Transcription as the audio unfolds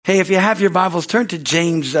Hey, if you have your Bibles, turn to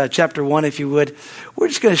James chapter 1, if you would. We're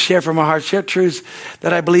just going to share from our hearts, share truths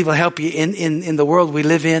that I believe will help you in the world we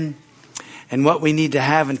live in and what we need to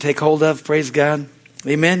have and take hold of. Praise God.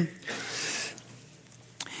 Amen.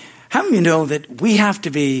 How many of you know that we have to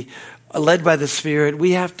be led by the Spirit?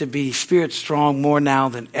 We have to be Spirit strong more now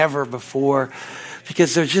than ever before,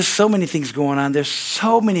 because there's just so many things going on. There's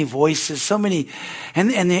so many voices, so many, and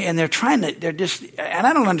they're trying to, they're just, and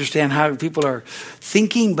I don't understand how people are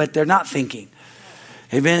thinking, but they're not thinking.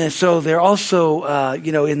 Amen. And so they're also,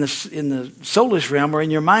 in the soulish realm, or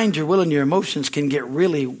in your mind, your will, and your emotions can get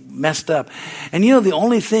really messed up. And the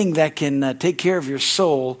only thing that can take care of your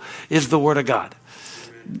soul is the Word of God.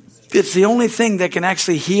 It's the only thing that can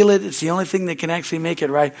actually heal it. It's the only thing that can actually make it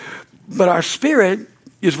right. But our spirit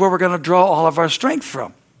is where we're going to draw all of our strength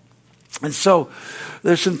from. And so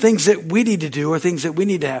there's some things that we need to do, or things that we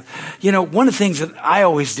need to have. One of the things that I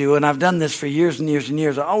always do, and I've done this for years and years and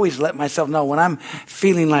years, I always let myself know when I'm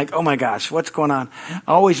feeling like, oh my gosh, what's going on? I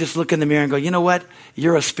always just look in the mirror and go, you know what?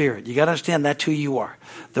 You're a spirit. You got to understand that's who you are.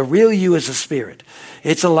 The real you is a spirit.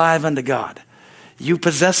 It's alive unto God. You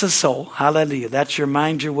possess a soul. Hallelujah. That's your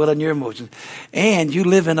mind, your will, and your emotions. And you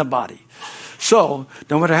live in a body. So,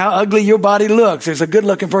 no matter how ugly your body looks, there's a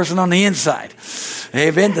good-looking person on the inside.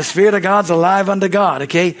 Amen. The Spirit of God's alive unto God,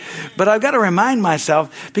 okay? But I've got to remind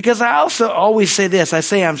myself, because I also always say this. I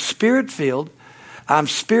say I'm Spirit-filled, I'm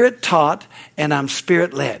Spirit-taught, and I'm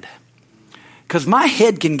Spirit-led. Because my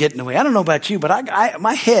head can get in the way. I don't know about you, but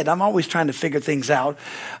my head, I'm always trying to figure things out.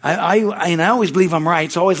 I always believe I'm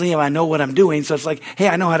right, so I always believe I know what I'm doing. So it's like, hey,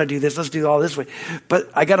 I know how to do this. Let's do all this way.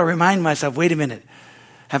 But I got to remind myself, wait a minute.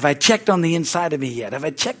 Have I checked on the inside of me yet? Have I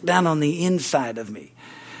checked down on the inside of me?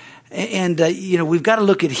 And we've got to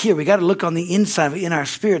look at here. We've got to look on the inside, in our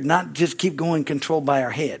spirit, not just keep going controlled by our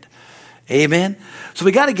head. Amen? So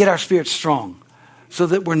we got to get our spirit strong so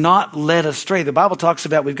that we're not led astray. The Bible talks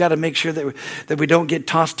about we've got to make sure that we don't get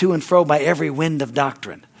tossed to and fro by every wind of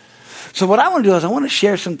doctrine. So what I want to do is I want to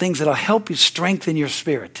share some things that will help you strengthen your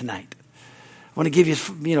spirit tonight. I want to give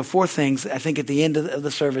you, 4 things, I think, at the end of the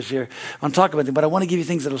service here. I want to talk about them, but I want to give you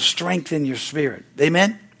things that will strengthen your spirit.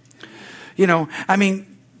 Amen?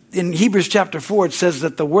 In Hebrews chapter 4, it says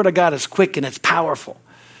that the Word of God is quick and it's powerful.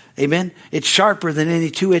 Amen? It's sharper than any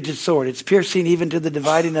two-edged sword. It's piercing even to the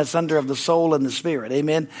dividing asunder of the soul and the spirit.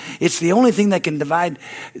 Amen? It's the only thing that can divide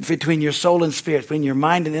between your soul and spirit, between your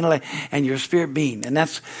mind and intellect and your spirit being. And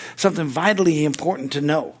that's something vitally important to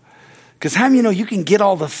know. Because how many you can get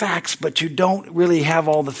all the facts, but you don't really have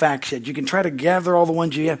all the facts yet. You can try to gather all the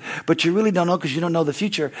ones you have, but you really don't know because you don't know the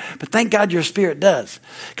future. But thank God your spirit does.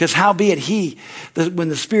 Because howbeit when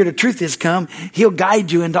the Spirit of truth is come, he'll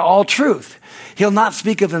guide you into all truth. He'll not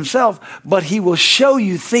speak of himself, but he will show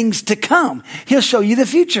you things to come. He'll show you the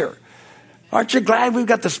future. Aren't you glad we've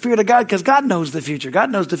got the Spirit of God? Because God knows the future.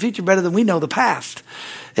 God knows the future better than we know the past.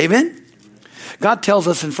 Amen? God tells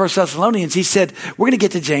us in 1 Thessalonians, he said, we're going to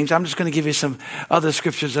get to James. I'm just going to give you some other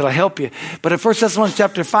scriptures that'll help you. But in 1 Thessalonians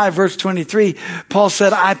chapter 5, verse 23, Paul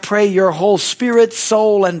said, I pray your whole spirit,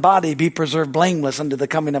 soul, and body be preserved blameless unto the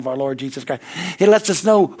coming of our Lord Jesus Christ. He lets us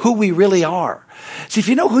know who we really are. See, if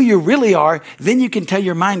you know who you really are, then you can tell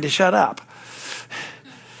your mind to shut up.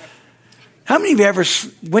 How many of you ever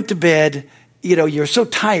went to bed, you're so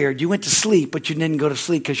tired, you went to sleep, but you didn't go to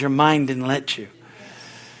sleep because your mind didn't let you?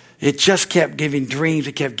 It just kept giving dreams.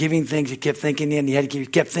 It kept giving things. It kept thinking in. You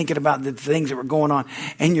kept thinking about the things that were going on,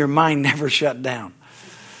 and your mind never shut down.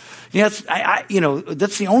 That's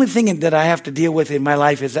the only thing that I have to deal with in my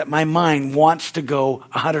life is that my mind wants to go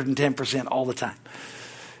 110% all the time.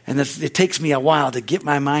 And it takes me a while to get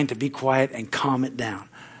my mind to be quiet and calm it down.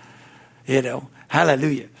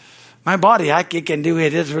 Hallelujah. My body, it can do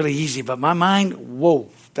it. It's really easy. But my mind,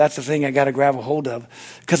 whoa. That's the thing I got to grab a hold of,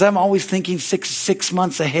 because I'm always thinking six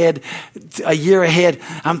months ahead, a year ahead.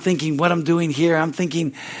 I'm thinking what I'm doing here. I'm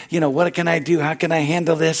thinking, what can I do? How can I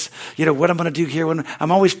handle this? What I'm going to do here.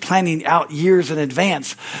 I'm always planning out years in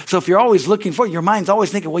advance. So if you're always looking for it, your mind's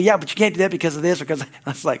always thinking, well, yeah, but you can't do that because of this, or because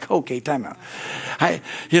it's like, okay, time out.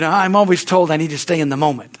 I'm always told I need to stay in the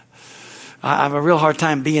moment. I have a real hard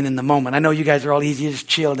time being in the moment. I know you guys are all easy. You just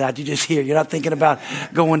chilled out. You just here. You're not thinking about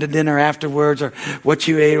going to dinner afterwards or what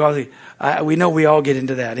you ate. We know we all get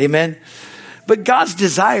into that. Amen. But God's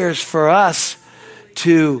desires for us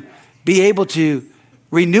to be able to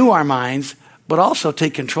renew our minds, but also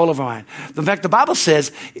take control of our mind. In fact, the Bible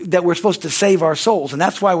says that we're supposed to save our souls. And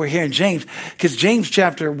that's why we're here in James, because James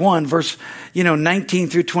chapter 1, verse 19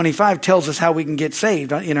 through 25 tells us how we can get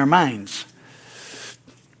saved in our minds.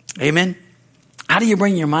 Amen. How do you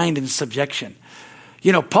bring your mind into subjection?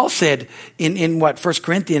 You know, Paul said in what, 1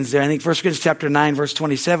 Corinthians there, I think 1 Corinthians chapter 9, verse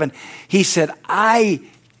 27, he said, I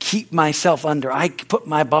keep myself under. I put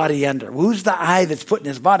my body under. Who's the I that's putting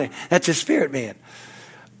his body? That's his spirit man.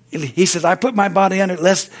 He says, I put my body under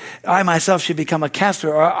lest I myself should become a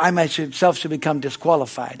caster or I myself should become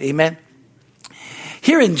disqualified. Amen.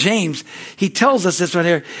 Here in James, he tells us this right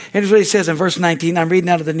here. Here's what he says in verse 19. I'm reading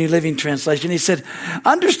out of the New Living Translation. He said,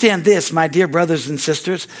 understand this, my dear brothers and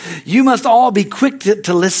sisters. You must all be quick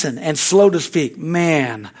to listen and slow to speak.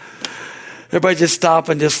 Man, everybody just stop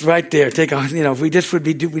and just right there. Take a, you know, if we just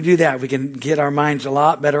we do that, we can get our minds a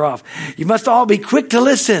lot better off. You must all be quick to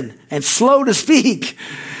listen and slow to speak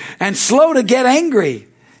and slow to get angry.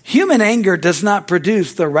 Human anger does not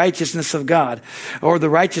produce the righteousness of God or the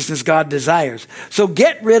righteousness God desires. So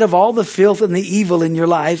get rid of all the filth and the evil in your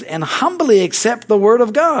lives and humbly accept the word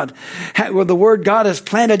of God, or the word God has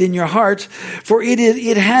planted in your hearts, for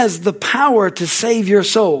it has the power to save your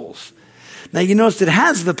souls. Now you notice it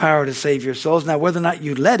has the power to save your souls. Now whether or not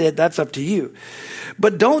you let it, that's up to you.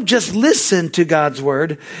 But don't just listen to God's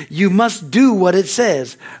word. You must do what it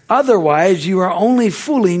says. Otherwise, you are only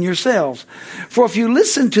fooling yourselves. For if you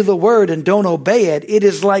listen to the word and don't obey it, it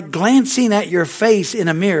is like glancing at your face in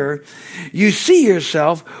a mirror. You see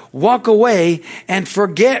yourself, walk away, and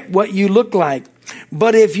forget what you look like.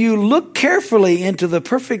 But if you look carefully into the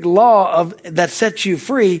perfect law that sets you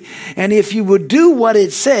free, and if you would do what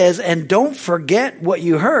it says and don't forget what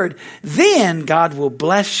you heard, then God will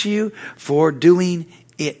bless you for doing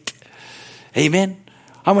it. Amen.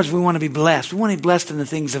 How much we want to be blessed? We want to be blessed in the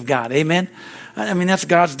things of God. Amen. I mean, that's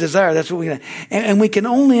God's desire. That's what and we can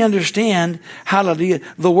only understand, hallelujah,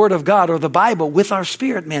 the word of God or the Bible with our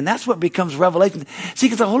spirit, man. That's what becomes revelation. See,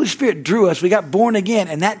 because the Holy Spirit drew us. We got born again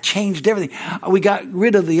and that changed everything. We got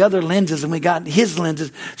rid of the other lenses and we got his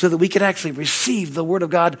lenses so that we could actually receive the word of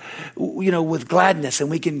God, you know, with gladness, and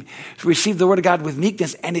we can receive the word of God with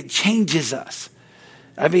meekness, and it changes us.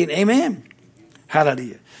 I mean, amen.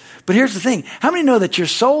 Hallelujah. But here's the thing. How many know that your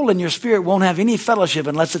soul and your spirit won't have any fellowship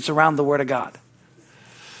unless it's around the word of God?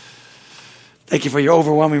 Thank you for your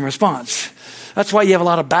overwhelming response. That's why you have a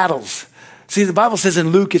lot of battles. See, the Bible says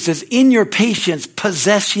in Luke, it says, in your patience,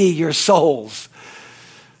 possess ye your souls.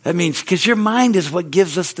 That means because your mind is what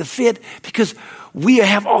gives us the fit, because we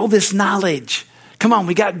have all this knowledge. Come on,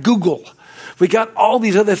 we got Google. We got all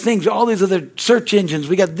these other things, all these other search engines.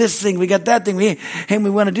 We got this thing, we got that thing, and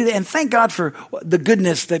we want to do that. And thank God for the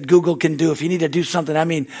goodness that Google can do. If you need to do something, I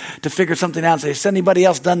mean, to figure something out and say, has anybody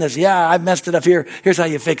else done this? Yeah, I've messed it up here. Here's how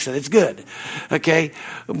you fix it. It's good. Okay.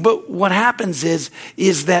 But what happens is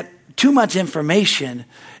that too much information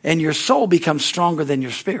and your soul becomes stronger than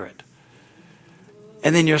your spirit.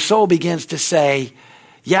 And then your soul begins to say,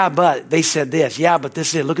 yeah, but they said this. Yeah, but this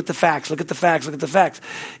is it. Look at the facts. Look at the facts. Look at the facts.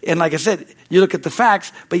 And like I said, you look at the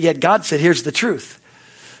facts, but yet God said, here's the truth.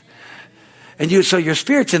 And so your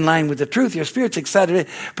spirit's in line with the truth. Your spirit's excited.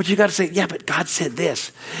 But you got to say, yeah, but God said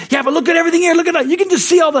this. Yeah, but look at everything here. Look at it. You can just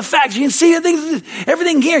see all the facts. You can see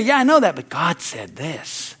everything here. Yeah, I know that. But God said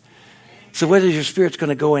this. So where is your spirit's going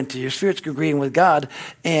to go into? Your spirit's agreeing with God,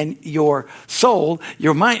 and your soul,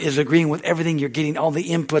 your mind is agreeing with everything you're getting, all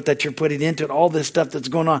the input that you're putting into it, all this stuff that's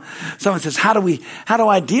going on. Someone says, how do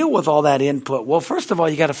I deal with all that input? Well, first of all,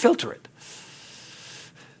 you got to filter it.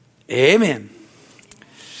 Amen.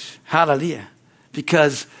 Hallelujah.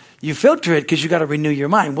 Because you filter it because you got to renew your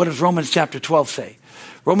mind. What does Romans chapter 12 say?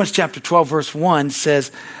 Romans chapter 12 verse 1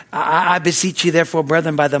 says, I beseech you therefore,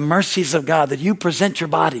 brethren, by the mercies of God, that you present your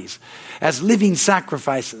bodies as living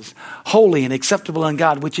sacrifices, holy and acceptable in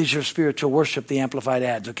God, which is your spiritual worship, the Amplified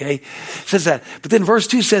adds, okay? It says that. But then verse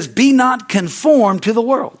 2 says, be not conformed to the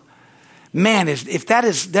world. Man, if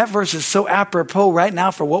that verse is so apropos right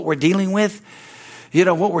now for what we're dealing with, you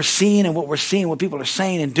know, what we're seeing, what people are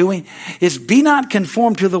saying and doing, is be not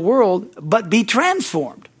conformed to the world, but be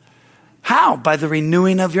transformed. How? By the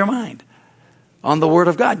renewing of your mind on the word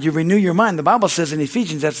of God. You renew your mind. The Bible says in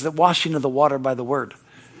Ephesians, that's the washing of the water by the word.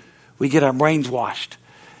 We get our brains washed.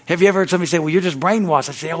 Have you ever heard somebody say, well, you're just brainwashed?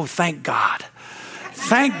 I say, oh, thank God.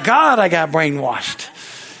 Thank God I got brainwashed.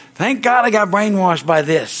 Thank God I got brainwashed by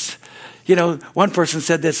this. You know, one person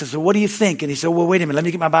said this. I said, what do you think? And he said, well, wait a minute. Let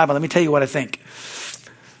me get my Bible. Let me tell you what I think.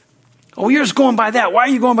 Oh, you're just going by that. Why are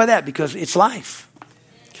you going by that? Because it's life.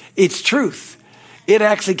 It's truth. It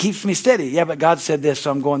actually keeps me steady. Yeah, but God said this,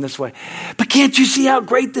 so I'm going this way. But can't you see how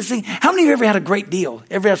great this thing? How many of you ever had a great deal?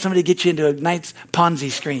 Ever had somebody get you into a nice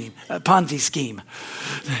Ponzi scheme?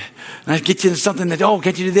 And get you into something that, oh,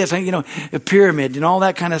 can't you do this? You know, a pyramid and all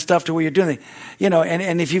that kind of stuff to where you're doing it. You know,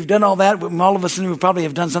 and if you've done all that, all of us we probably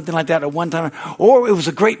have done something like that at one time. Or it was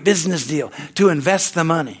a great business deal to invest the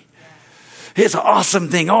money. It's an awesome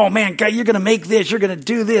thing. Oh man, God, you're going to make this. You're going to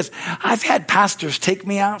do this. I've had pastors take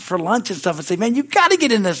me out for lunch and stuff and say, man, you got to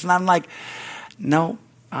get in this. And I'm like, no,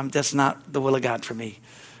 that's not the will of God for me.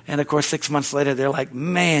 And of course, 6 months later, they're like,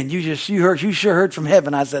 man, you sure heard from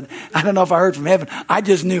heaven. I said, I don't know if I heard from heaven. I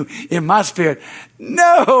just knew in my spirit,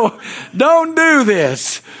 no, don't do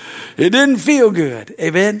this. It didn't feel good.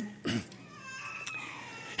 Amen.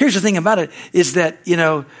 Here's the thing about it is that,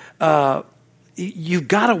 you've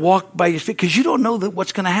got to walk by your spirit because you don't know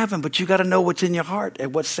what's going to happen, but you got to know what's in your heart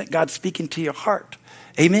and what's God's speaking to your heart.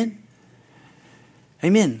 Amen.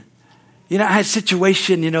 Amen. I had a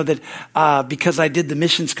situation, that because I did the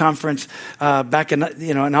missions conference back in,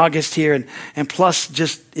 in August here, and plus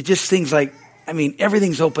it just things like,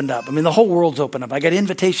 everything's opened up. The whole world's opened up. I got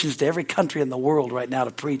invitations to every country in the world right now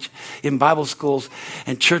to preach in Bible schools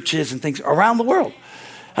and churches and things around the world.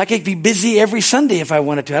 I could be busy every Sunday if I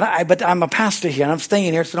wanted to, but I'm a pastor here and I'm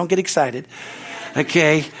staying here, so don't get excited.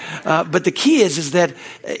 Okay, but the key is that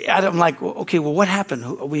I'm like, okay, well, what happened?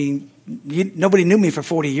 Nobody knew me for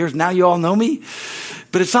 40 years. Now you all know me,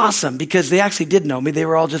 but it's awesome because they actually did know me. They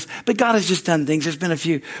were all but God has just done things. There's been a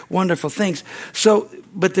few wonderful things. So,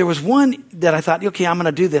 but there was one that I thought, okay, I'm going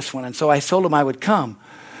to do this one, and so I told him I would come.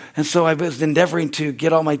 And so I was endeavoring to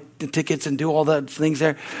get all my tickets and do all the things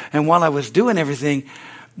there. And while I was doing everything,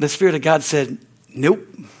 the Spirit of God said, nope.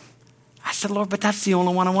 I said, Lord, but that's the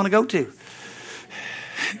only one I want to go to.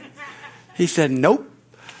 He said, nope.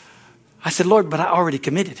 I said, Lord, but I already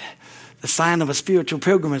committed. The sign of a spiritual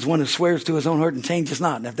pilgrim is one who swears to his own hurt and changes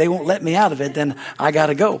not. And if they won't let me out of it, then I got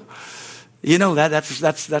to go.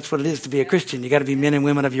 That's what it is to be a Christian. You got to be men and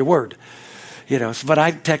women of your word. But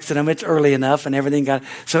I texted them, it's early enough and everything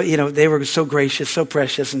they were so gracious, so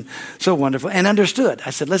precious and so wonderful and understood.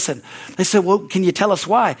 I said, listen, they said, well, can you tell us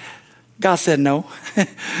why? God said, no.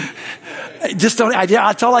 Just don't,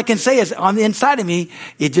 that's all I can say is on the inside of me,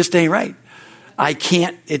 it just ain't right. I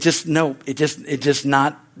can't, it just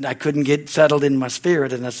not, I couldn't get settled in my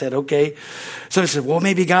spirit. And I said, okay. So I said, well,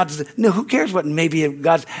 maybe who cares what maybe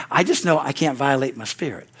God's, I just know I can't violate my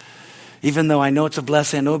spirit. Even though I know it's a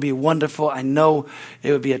blessing, I know it would be wonderful. I know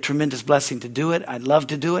it would be a tremendous blessing to do it. I'd love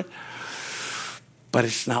to do it. But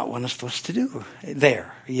it's not what I'm supposed to do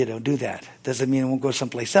there. Do that. Doesn't mean I won't go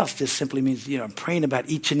someplace else. Just simply means, praying about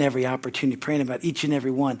each and every opportunity, praying about each and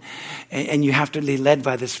every one. And you have to be led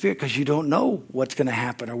by the Spirit because you don't know what's going to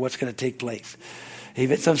happen or what's going to take place.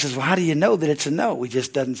 Even someone says, well, how do you know that it's a no? It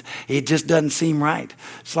just doesn't seem right.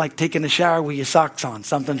 It's like taking a shower with your socks on.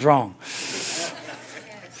 Something's wrong.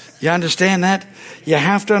 You understand that? You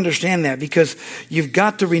have to understand that because you've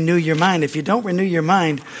got to renew your mind. If you don't renew your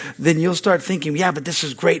mind, then you'll start thinking, yeah, but this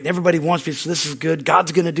is great. And everybody wants me, so this is good.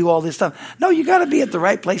 God's going to do all this stuff. No, you got to be at the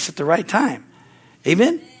right place at the right time.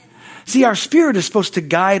 Amen? See, our spirit is supposed to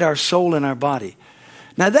guide our soul and our body.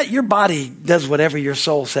 Now, that your body does whatever your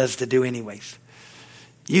soul says to do anyways.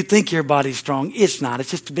 You think your body's strong. It's not.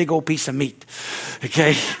 It's just a big old piece of meat.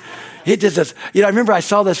 Okay? It just does. I remember I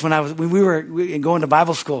saw this when we were going to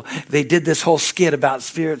Bible school. They did this whole skit about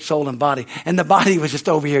spirit, soul, and body. And the body was just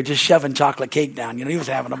over here just shoving chocolate cake down. He was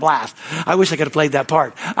having a blast. I wish I could have played that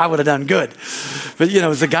part. I would have done good. But, it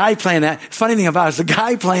was a guy playing that. Funny thing about it was the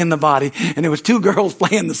guy playing the body, and it was two girls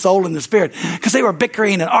playing the soul and the spirit. Because they were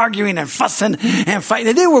bickering and arguing and fussing and fighting.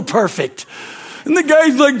 And they were perfect. And the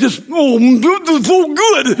guy's like just, oh, this is so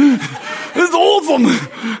good. It's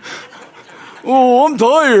awesome. Oh, I'm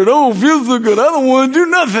tired. Oh, it feels so good. I don't want to do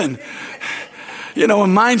nothing.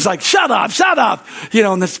 And mine's like, shut up.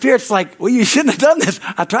 And the Spirit's like, well, you shouldn't have done this.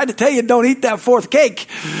 I tried to tell you, don't eat that fourth cake.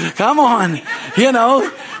 Come on,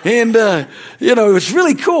 And, it was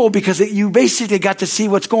really cool because you basically got to see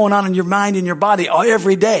what's going on in your mind and your body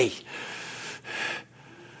every day.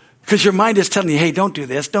 Because your mind is telling you, hey, don't do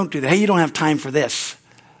this, don't do that. Hey, you don't have time for this.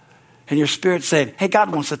 And your spirit's saying, hey,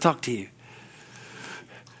 God wants to talk to you.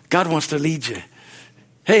 God wants to lead you.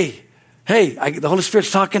 Hey, the Holy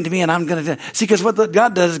Spirit's talking to me and I'm going to... See, because what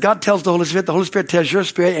God does is God tells the Holy Spirit tells your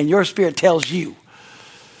spirit, and your spirit tells you.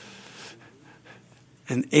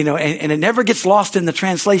 And it never gets lost in the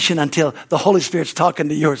translation until the Holy Spirit's talking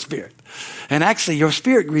to your spirit. And actually, your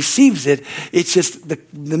spirit receives it. It's just the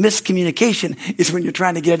miscommunication is when you're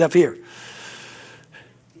trying to get it up here.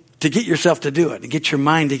 To get yourself to do it. To get your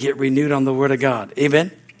mind to get renewed on the Word of God.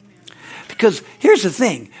 Amen? Because here's the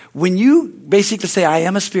thing. When you basically say, I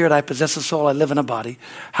am a spirit, I possess a soul, I live in a body.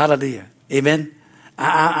 Hallelujah. Amen?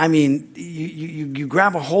 I mean, you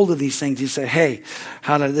grab a hold of these things. You say, hey,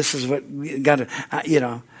 hallelujah, this is what God,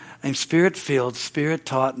 I'm spirit-filled,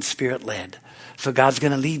 spirit-taught, and spirit-led. So God's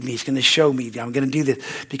going to lead me. He's going to show me. I'm going to do this.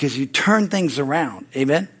 Because you turn things around.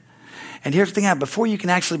 Amen? And here's the thing, before you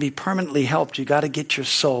can actually be permanently helped, you got to get your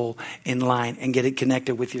soul in line and get it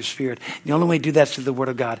connected with your spirit. The only way to do that is through the Word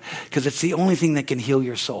of God, because it's the only thing that can heal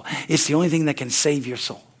your soul. It's the only thing that can save your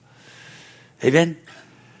soul. Amen?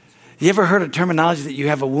 You ever heard a terminology that you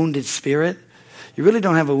have a wounded spirit? You really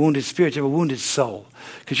don't have a wounded spirit, you have a wounded soul.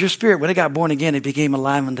 Because your spirit, when it got born again, it became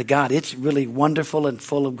alive unto God. It's really wonderful and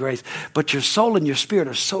full of grace. But your soul and your spirit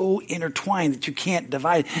are so intertwined that you can't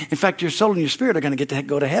divide. In fact, your soul and your spirit are going to get to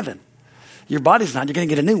go to heaven. Your body's not. You're going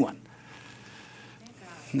to get a new one.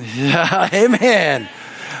 Yeah, amen.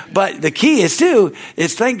 But the key is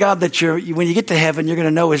thank God that when you get to heaven, you're going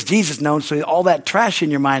to know as Jesus known. So all that trash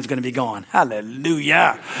in your mind is going to be gone.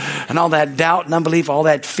 Hallelujah. And all that doubt and unbelief, all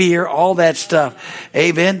that fear, all that stuff.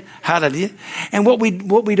 Amen. Hallelujah. And what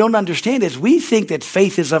we don't understand is we think that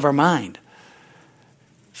faith is of our mind.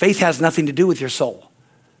 Faith has nothing to do with your soul.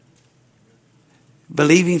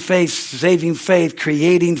 Believing faith, saving faith,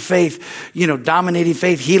 creating faith, dominating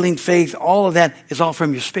faith, healing faith, all of that is all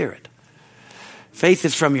from your spirit. Faith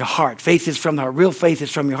is from your heart. Real faith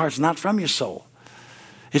is from your heart. It's not from your soul.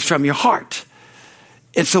 It's from your heart.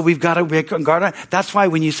 And so we've got to guard on. That's why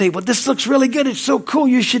when you say, well, this looks really good. It's so cool.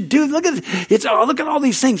 You should do, look at all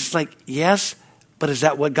these things. It's like, yes, but is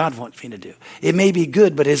that what God wants me to do? It may be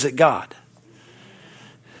good, but is it God?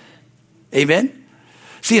 Amen.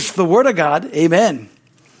 See, it's the Word of God. Amen.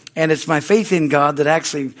 And it's my faith in God that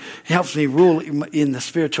actually helps me rule in the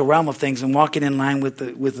spiritual realm of things and walking in line with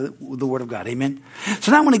the Word of God. Amen.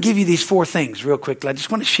 So now I want to give you these 4 things real quickly. I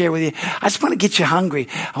just want to share with you. I just want to get you hungry.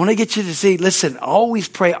 I want to get you to say, listen, always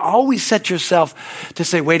pray. Always set yourself to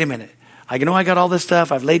say, wait a minute. I know I got all this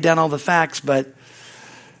stuff. I've laid down all the facts, but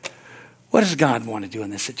what does God want to do in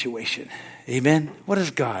this situation? Amen. What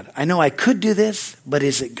is God? I know I could do this, but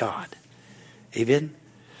is it God? Amen.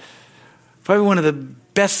 Probably one of the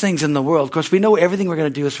best things in the world. Of course, we know everything we're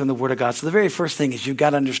going to do is from the Word of God. So the very first thing is you've got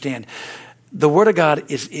to understand the Word of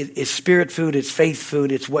God is spirit food. It's faith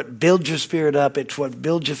food. It's what builds your spirit up. It's what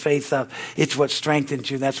builds your faith up. It's what strengthens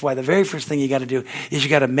you. That's why the very first thing you got to do is you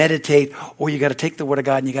got to meditate, or you got to take the Word of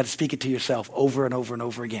God and you got to speak it to yourself over and over and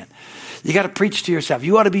over again. You got to preach to yourself.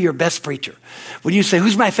 You ought to be your best preacher. When you say,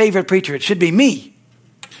 who's my favorite preacher? It should be me.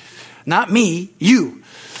 Not me, you.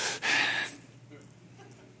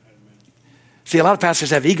 See, a lot of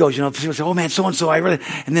pastors have egos, people say, oh man, so-and-so,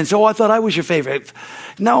 and then say, oh, I thought I was your favorite.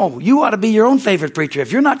 No, you ought to be your own favorite preacher.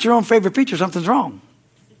 If you're not your own favorite preacher, something's wrong.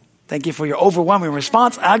 Thank you for your overwhelming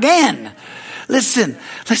response again. Listen,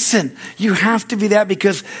 you have to be that,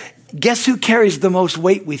 because guess who carries the most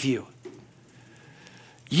weight with you?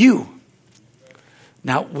 You.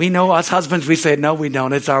 Now, we know us husbands, we say, no, we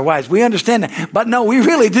don't. It's our wives. We understand that. But no, we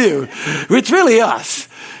really do. It's really us.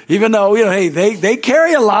 Even though, hey, they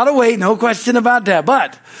carry a lot of weight, no question about that.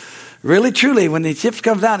 But really, truly, when the chips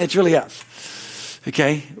comes down, it's really us.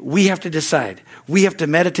 Okay? We have to decide. We have to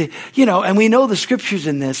meditate. And we know the scriptures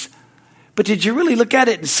in this. But did you really look at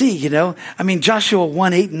it and see, Joshua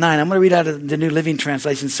 1, 8, and 9. I'm going to read out of the New Living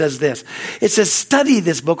Translation. Says this. It says, study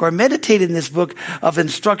this book or meditate in this book of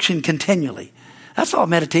instruction continually. That's all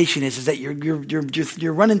meditation is that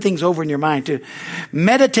you're running things over in your mind too.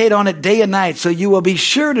 Meditate on it day and night, so you will be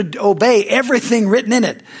sure to obey everything written in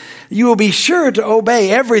it. You will be sure to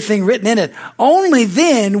obey everything written in it. Only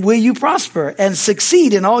then will you prosper and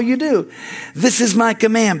succeed in all you do. This is my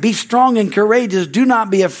command. Be strong and courageous. Do not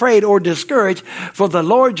be afraid or discouraged, for the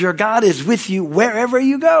Lord your God is with you wherever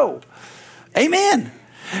you go. Amen.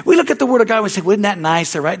 We look at the Word of God and we say, well, isn't that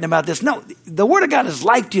nice? They're writing about this. No, the Word of God is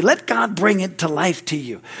life to you. Let God bring it to life to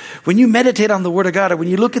you. When you meditate on the Word of God, or when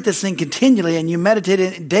you look at this thing continually and you meditate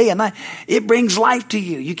it day and night, it brings life to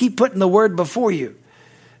you. You keep putting the Word before you.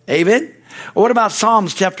 Amen? Or what about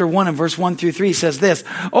Psalms chapter 1 and verse 1 through 3 says this,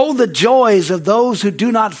 oh, the joys of those who do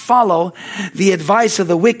not follow the advice of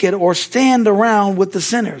the wicked, or stand around with the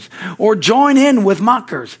sinners, or join in with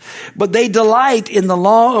mockers. But they delight in the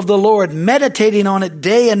law of the Lord, meditating on it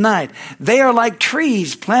day and night. They are like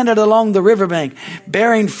trees planted along the riverbank,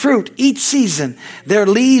 bearing fruit each season. Their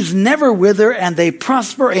leaves never wither, and they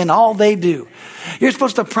prosper in all they do. You're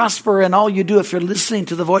supposed to prosper in all you do if you're listening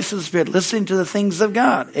to the voice of the Spirit, listening to the things of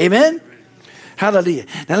God. Amen? Hallelujah.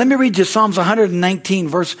 Now let me read you Psalms 119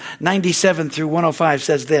 verse 97 through 105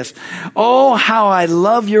 says this. Oh, how I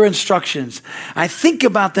love your instructions. I think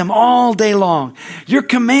about them all day long. Your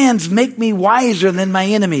commands make me wiser than my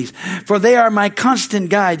enemies, for they are my constant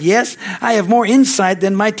guide. Yes, I have more insight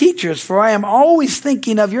than my teachers, for I am always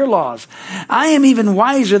thinking of your laws. I am even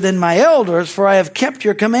wiser than my elders, for I have kept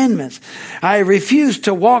your commandments. I refuse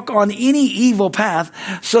to walk on any evil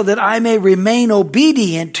path, so that I may remain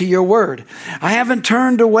obedient to your word. I I haven't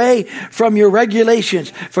turned away from your regulations,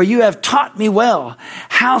 for you have taught me well.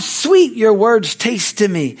 How sweet your words taste to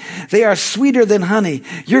me. They are sweeter than honey.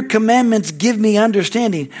 Your commandments give me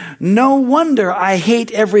understanding. No wonder I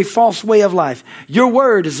hate every false way of life. Your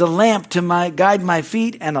word is a lamp to guide my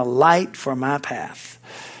feet and a light for my path.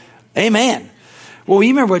 Amen. Well,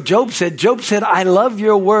 you remember what Job said? Job said, I love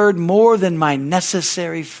your word more than my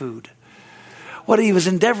necessary food. What he was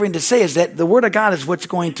endeavoring to say is that the word of God is what's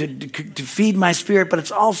going to feed my spirit, but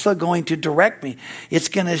it's also going to direct me. It's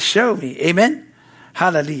going to show me. Amen?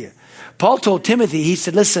 Hallelujah. Paul told Timothy, he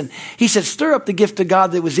said, listen, he said, stir up the gift of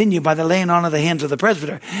God that was in you by the laying on of the hands of the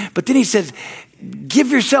presbyter. But then he says,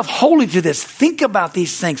 give yourself wholly to this. Think about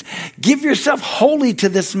these things. Give yourself wholly to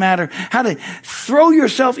this matter. How to throw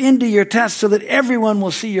yourself into your task so that everyone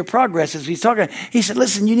will see your progress. As he's talking, he said,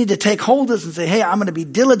 listen, you need to take hold of this and say, hey, I'm going to be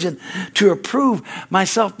diligent to approve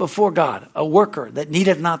myself before God, a worker that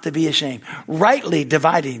needeth not to be ashamed, rightly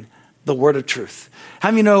dividing the word of truth. How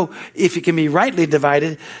many know if it can be rightly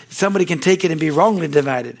divided, somebody can take it and be wrongly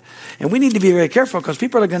divided? And we need to be very careful because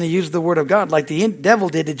people are going to use the word of God like the devil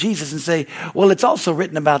did to Jesus and say, well, it's also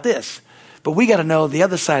written about this. But we got to know the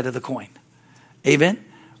other side of the coin. Amen?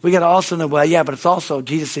 We got to also know, well, yeah, but it's also,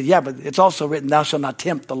 Jesus said, yeah, but it's also written, thou shalt not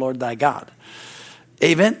tempt the Lord thy God.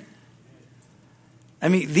 Amen? I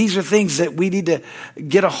mean, these are things that we need to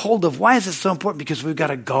get a hold of. Why is it so important? Because we've got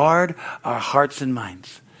to guard our hearts and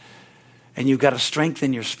minds. And you've got to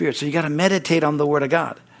strengthen your spirit. So you got to meditate on the word of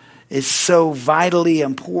God. It's so vitally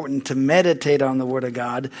important to meditate on the word of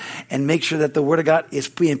God and make sure that the word of God is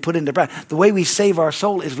being put into practice. The way we save our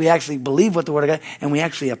soul is we actually believe what the word of God and we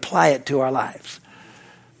actually apply it to our lives.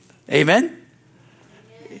 Amen?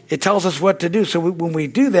 It tells us what to do. So when we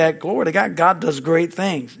do that, glory to God, God does great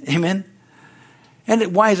things. Amen?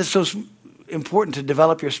 And why is it so important to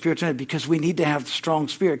develop your spirituality? Because we need to have the strong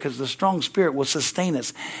spirit, because the strong spirit will sustain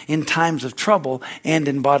us in times of trouble and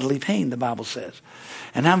in bodily pain, the Bible says.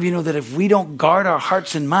 And how do you know that if we don't guard our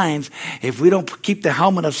hearts and minds, if we don't keep the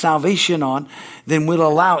helmet of salvation on, then we'll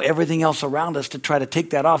allow everything else around us to try to take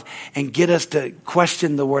that off and get us to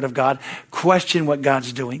question the word of God, question what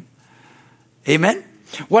God's doing. Amen?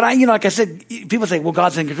 Like I said, people say, well,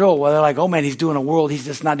 God's in control. Well, they're like, oh man, he's doing a world. He's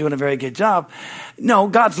just not doing a very good job. No,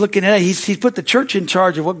 God's looking at it. He's put the church in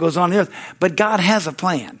charge of what goes on the earth. But God has a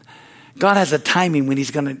plan. God has a timing when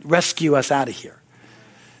he's going to rescue us out of here.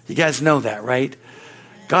 You guys know that, right?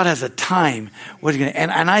 God has a time.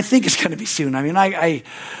 And I think it's going to be soon. I mean,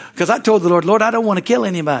 because I told the Lord, I don't want to kill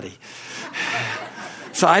anybody.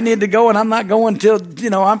 So I need to go, and I'm not going till,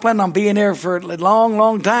 I'm planning on being there for a long,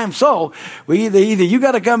 long time. So either you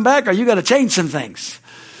got to come back or you got to change some things.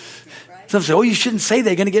 Some say, oh, you shouldn't say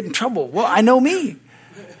they're going to get in trouble. Well, I know me.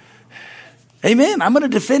 Amen. I'm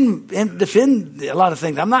going to defend a lot of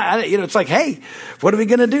things. I'm not, it's like, hey, what are we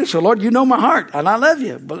going to do? So Lord, you know my heart and I love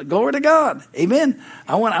you, but glory to God. Amen.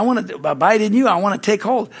 I want to abide in you. I want to take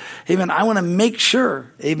hold. Amen. I want to make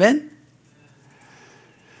sure. Amen.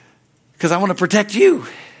 Because I want to protect you.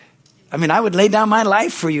 I mean, I would lay down my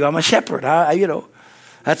life for you. I'm a shepherd.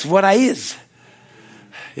 That's what I is.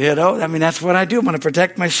 That's what I do. I'm going to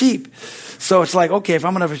protect my sheep. So it's like, okay, if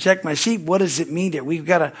I'm going to protect my sheep, what does it mean that we've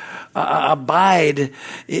got to abide,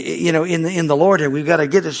 in the Lord here? We've got to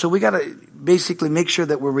get this. So we got to basically make sure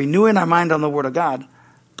that we're renewing our mind on the Word of God,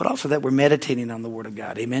 but also that we're meditating on the Word of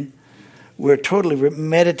God. Amen. We're totally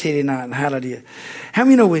meditating on, hallelujah. How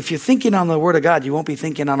many know if you're thinking on the word of God, you won't be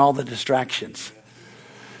thinking on all the distractions?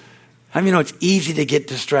 How many know it's easy to get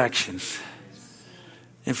distractions?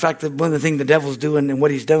 In fact, one of the things the devil's doing and what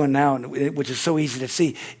he's doing now, which is so easy to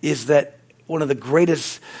see, is that one of the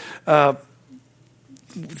greatest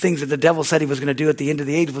things that the devil said he was going to do at the end of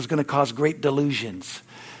the age was going to cause great delusions.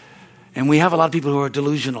 And we have a lot of people who are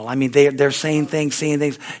delusional. I mean, they're saying things.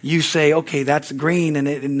 You say, okay, that's green,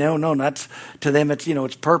 and no, that's to them. It's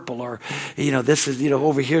it's purple, or this is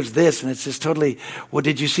over here's this, and it's just totally. Well,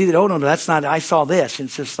 did you see that? Oh no, that's not. I saw this, and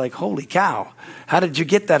it's just like, holy cow! How did you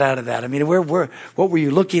get that out of that? I mean, what were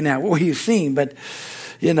you looking at? What were you seeing? But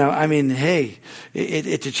hey,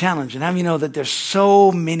 it's a challenge, and how many know that there's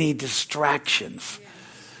so many distractions,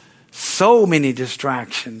 so many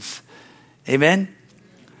distractions. Amen.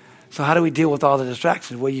 So how do we deal with all the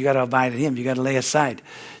distractions? Well, you got to abide in him. You got to lay aside.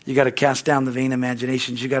 You got to cast down the vain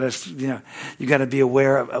imaginations. You got to, you got to be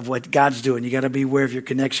aware of what God's doing. You got to be aware of your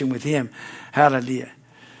connection with him. Hallelujah.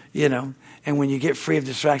 And when you get free of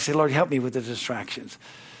distractions, say, Lord, help me with the distractions.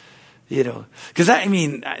 Because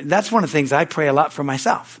that's one of the things I pray a lot for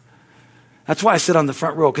myself. That's why I sit on the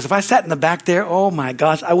front row. Because if I sat in the back there, oh my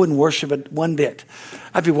gosh, I wouldn't worship it one bit.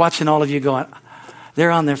 I'd be watching all of you going,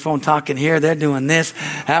 They're on their phone talking here. They're doing this.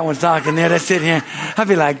 That one's talking there. They're sitting here. I'd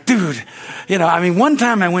be like, dude, one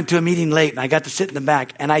time I went to a meeting late and I got to sit in the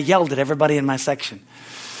back and I yelled at everybody in my section.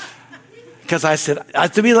 Because I said,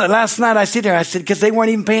 last night I sit there, I said, because they weren't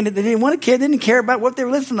even paying it. They didn't want to care. They didn't care about what they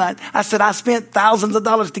were listening to. I said, I spent thousands of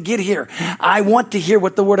dollars to get here. I want to hear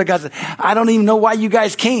what the Word of God says. I don't even know why you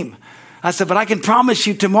guys came. I said, but I can promise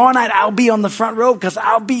you tomorrow night I'll be on the front row because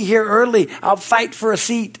I'll be here early. I'll fight for a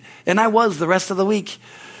seat. And I was the rest of the week.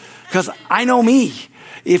 Because I know me.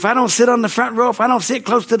 If I don't sit on the front row, if I don't sit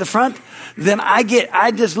close to the front, then I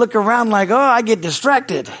just look around like, I get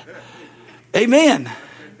distracted. Amen.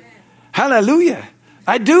 Hallelujah.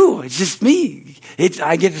 I do. It's just me.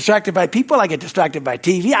 I get distracted by people. I get distracted by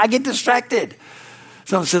TV. I get distracted.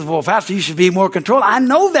 Someone says, well, Pastor, you should be more controlled. I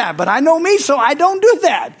know that, but I know me, so I don't do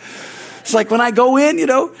that. It's like when I go in,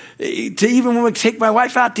 to even when we take my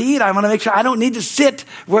wife out to eat, I want to make sure I don't need to sit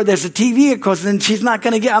where there's a TV, because then she's not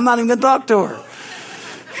going to I'm not even going to talk to her.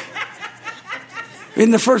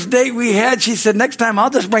 In the first date we had, she said, next time I'll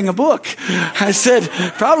just bring a book. I said,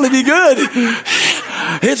 probably be good.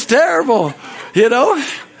 It's terrible,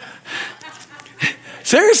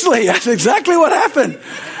 Seriously, that's exactly what happened.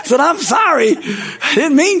 I said, I'm sorry. I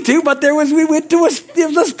didn't mean to, but we went to it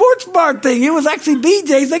was a sports bar thing. It was actually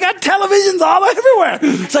BJ's. They got televisions all everywhere.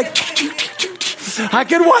 It's like, I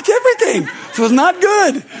could watch everything. It was not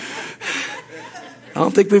good. I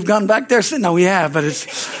don't think we've gone back there since. No, we have, but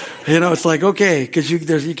it's like, okay, because you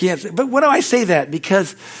can't say. But what do I say that?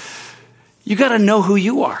 Because you got to know who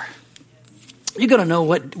you are. You got to know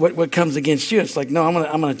what comes against you. It's like, no,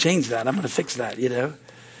 I'm going to change that. I'm going to fix that,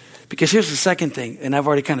 Because here's the second thing, and I've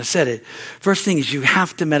already kind of said it. First thing is you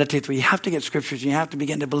have to meditate through. You have to get scriptures. You have to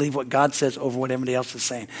begin to believe what God says over what everybody else is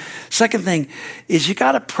saying. Second thing is you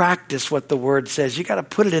got to practice what the Word says. You got to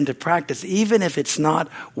put it into practice. Even if it's not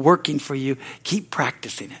working for you, keep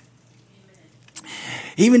practicing it.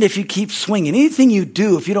 Even if you keep swinging. Anything you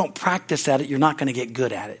do, if you don't practice at it, you're not going to get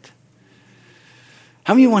good at it.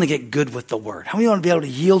 How many of you want to get good with the Word? How many of you want to be able to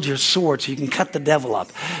yield your sword so you can cut the devil up?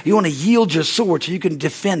 You want to yield your sword so you can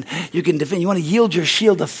defend. You want to yield your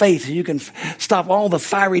shield of faith so you can stop all the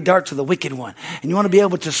fiery darts of the wicked one. And you want to be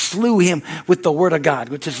able to slew him with the Word of God,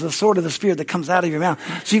 which is the sword of the Spirit that comes out of your mouth.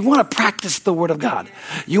 So you want to practice the Word of God.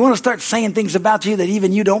 You want to start saying things about you that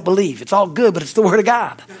even you don't believe. It's all good, but it's the Word of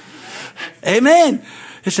God. Amen.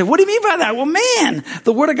 He said, what do you mean by that? Well, man,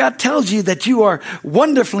 the Word of God tells you that you are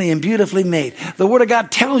wonderfully and beautifully made. The Word of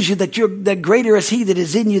God tells you that greater is He that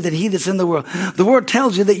is in you than he that's in the world. The Word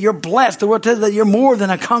tells you that you're blessed. The Word tells you that you're more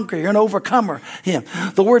than a conqueror. You're an overcomer.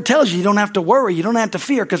 The Word tells you don't have to worry. You don't have to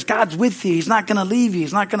fear because God's with you. He's not going to leave you.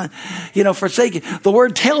 He's not going to, forsake you. The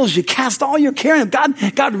Word tells you, cast all your care on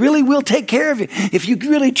Him. God really will take care of you. If you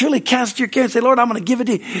really, truly cast your care and say, Lord, I'm going to give it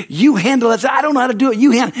to you. You handle it. I don't know how to do it.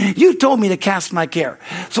 You told me to cast my care.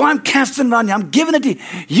 So I'm casting it on you. I'm giving it to you.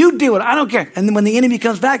 You do it. I don't care. And then when the enemy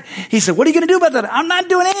comes back, he said, what are you going to do about that? I'm not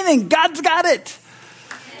doing anything. God's got it.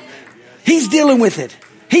 He's dealing with it.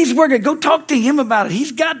 He's working. Go talk to him about it.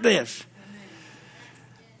 He's got this.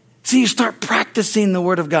 So you start practicing the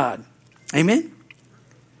Word of God. Amen.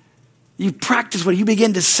 You practice you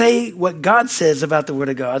begin to say what God says about the Word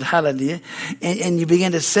of God. Hallelujah. And you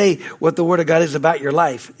begin to say what the Word of God is about your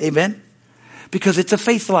life. Amen. Because it's a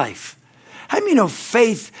faith life. How many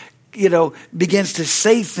faith, begins to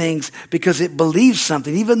say things because it believes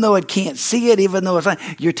something, even though it can't see it, even though it's not,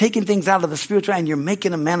 you're taking things out of the spiritual and you're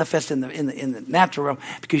making them manifest in the natural realm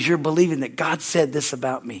because you're believing that God said this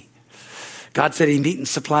about me. God said He'd meet and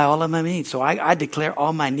supply all of my needs. So I declare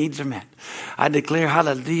all my needs are met. I declare,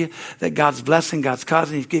 hallelujah, that God's blessing, God's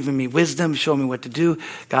causing, He's giving me wisdom, showing me what to do.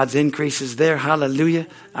 God's increase is there. Hallelujah.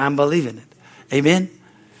 I'm believing it. Amen.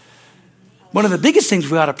 One of the biggest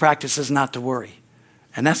things we ought to practice is not to worry.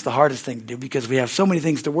 And that's the hardest thing to do because we have so many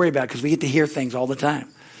things to worry about because we get to hear things all the time.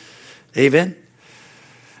 Amen?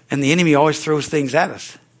 And the enemy always throws things at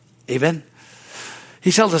us. Amen?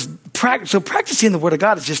 He tells us, so practicing the Word of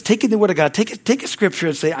God is just taking the Word of God, take a scripture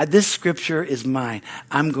and say, this scripture is mine.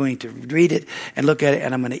 I'm going to read it and look at it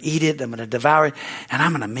and I'm going to eat it, I'm going to devour it, and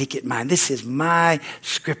I'm going to make it mine. This is my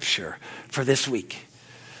scripture for this week.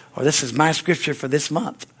 Or this is my scripture for this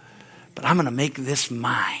month. But I'm going to make this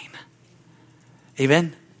mine.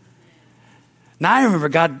 Amen? Now, I remember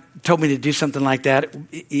God told me to do something like that,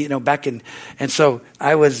 back in, and so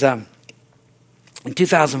I was, in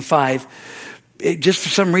 2005, just for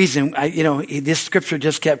some reason, this scripture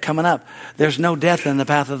just kept coming up. There's no death in the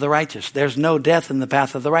path of the righteous. There's no death in the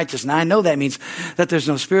path of the righteous. Now I know that means that there's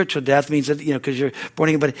no spiritual death, means that, because you're born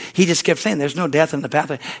again, but he just kept saying there's no death in the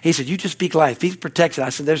path. He said, you just speak life. He's protected. I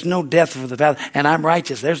said, there's no death for the path, and I'm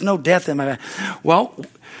righteous. There's no death in my path. Well,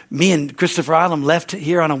 me and Christopher Island left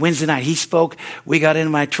here on a Wednesday night. He spoke. We got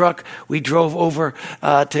in my truck. We drove over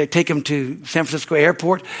to take him to San Francisco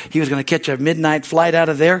Airport. He was going to catch a midnight flight out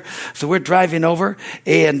of there. So we're driving over,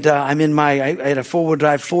 and I had a four-wheel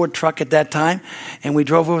drive Ford truck at that time, and we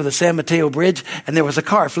drove over the San Mateo Bridge, and there was a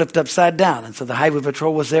car flipped upside down. And so the Highway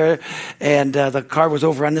Patrol was there, and the car was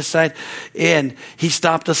over on this side, and he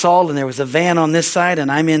stopped us all, and there was a van on this side,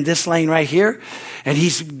 and I'm in this lane right here, and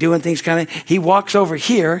he's doing things he walks over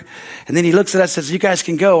here, and then he looks at us and says, you guys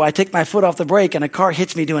can go. I take my foot off the brake, and a car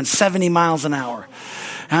hits me doing 70 miles an hour.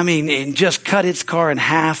 And just cut its car in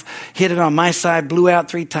half, hit it on my side, blew out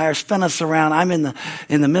 3 tires, spun us around. I'm in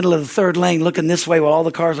the middle of the third lane looking this way while all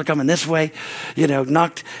the cars are coming this way.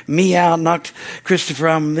 Knocked me out, knocked Christopher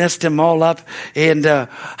out, messed him all up. And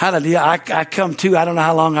hallelujah, I come to, I don't know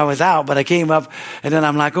how long I was out, but I came up, and then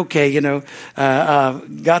I'm like, okay,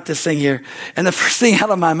 got this thing here. And the first thing out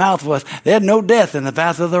of my mouth was, there's no death in the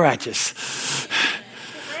path of the righteous.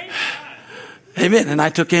 Amen. And I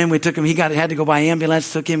took him. We took him. He had to go by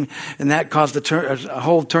ambulance. Took him, and that caused a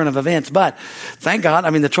whole turn of events. But thank God.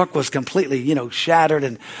 The truck was completely, shattered,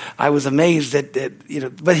 and I was amazed that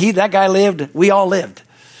But that guy lived. We all lived.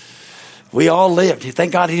 We all lived.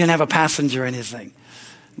 Thank God he didn't have a passenger in his thing.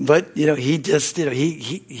 But he just,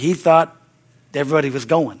 he thought everybody was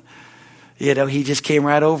going. He just came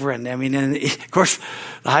right over, and of course,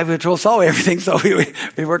 the Highway Patrol saw everything, so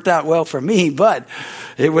it worked out well for me, but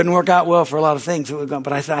it wouldn't work out well for a lot of things.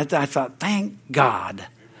 But I thought, thank God,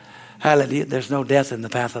 hallelujah, there's no death in the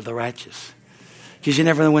path of the righteous. Because you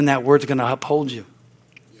never know when that word's going to uphold you.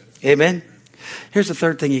 Amen? Here's the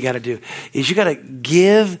third thing you got to do, is you got to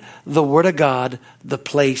give the Word of God the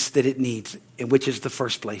place that it needs, which is the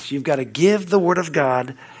first place. You've got to give the Word of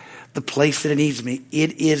God the place that it needs me.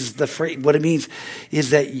 It is what it means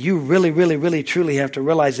is that you really, really, really, truly have to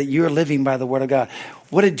realize that you're living by the Word of God.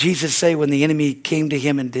 What did Jesus say when the enemy came to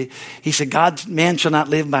him? And he said, man shall not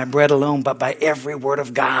live by bread alone, but by every word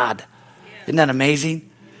of God. Yeah. Isn't that amazing?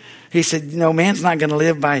 He said, man's not going to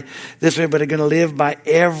live by this way, but they're going to live by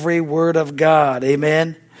every word of God.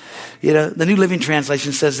 Amen. The New Living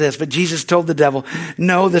Translation says this, but Jesus told the devil,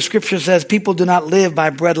 no, the scripture says people do not live by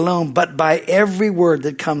bread alone, but by every word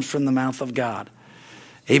that comes from the mouth of God.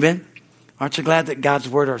 Amen. Aren't you glad that God's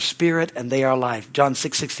word are spirit and they are life? John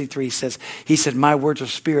 6:63 says, he said, my words are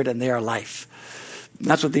spirit and they are life.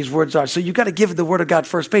 That's what these words are. So you got to give the Word of God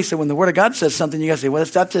first place. So when the Word of God says something, you got to say, well,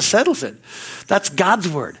 that just settles it. That's God's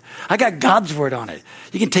Word. I got God's Word on it.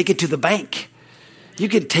 You can take it to the bank. You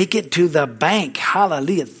can take it to the bank.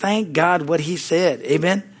 Hallelujah. Thank God what He said.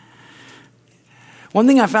 Amen. One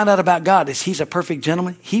thing I found out about God is He's a perfect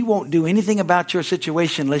gentleman. He won't do anything about your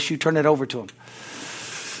situation unless you turn it over to Him.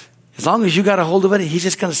 As long as you got a hold of it, He's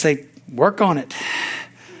just going to say, work on it.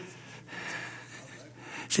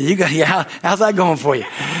 So how's that going for you?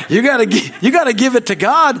 You got to give it to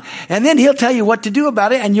God, and then He'll tell you what to do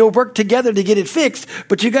about it, and you'll work together to get it fixed.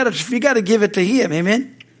 But you got to give it to Him.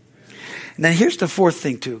 Amen. And then here's the fourth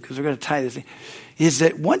thing too, because we're going to tie this thing, is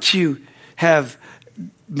that once you have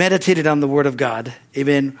meditated on the Word of God,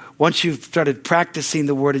 amen, once you've started practicing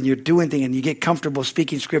the Word and you're doing things and you get comfortable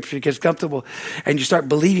speaking Scripture, you get comfortable and you start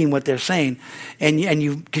believing what they're saying, and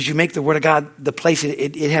you because you make the Word of God the place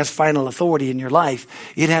it has final authority in your life,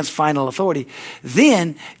 it has final authority,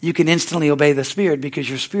 then you can instantly obey the Spirit, because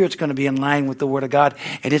your spirit's going to be in line with the Word of God,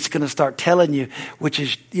 and it's going to start telling you, which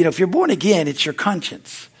is, if you're born again, it's your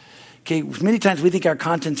conscience. Okay, many times we think our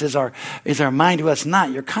conscience is our mind. Well, it's not.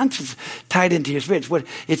 Your conscience tied into your spirit.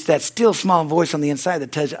 It's that still small voice on the inside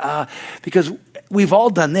that tells you, because we've all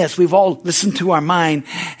done this. We've all listened to our mind,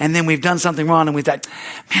 and then we've done something wrong, and we thought,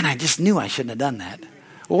 man, I just knew I shouldn't have done that.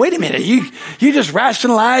 Well, wait a minute. You just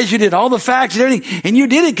rationalized. You did all the facts and everything, and you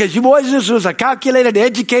did it because this was a calculated,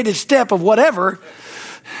 educated step of whatever.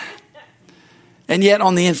 And yet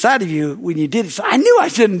on the inside of you, when you did it, so I knew I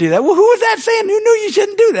shouldn't do that. Well, who was that saying? Who knew you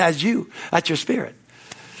shouldn't do that? That's you. That's your spirit.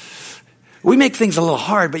 We make things a little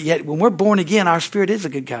hard, but yet when we're born again, our spirit is a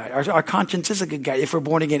good guy. Our conscience is a good guy if we're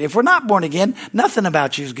born again. If we're not born again, nothing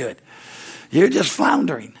about you is good. You're just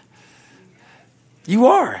floundering. You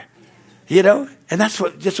are. And that's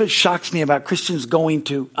what shocks me about Christians going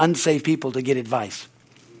to unsaved people to get advice.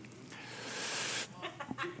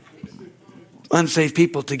 Unsaved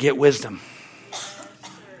people to get wisdom.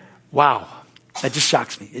 Wow. That just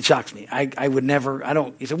shocks me. It shocks me. I would never,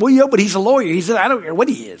 he said, well, but he's a lawyer. He said, I don't care what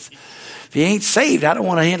he is. If he ain't saved, I don't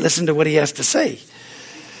want to listen to what he has to say.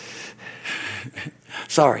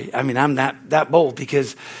 Sorry. I mean, I'm not that bold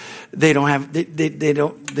because they don't have,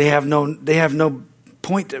 they have no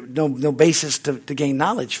point, no basis to gain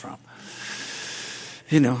knowledge from.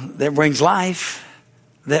 That brings life.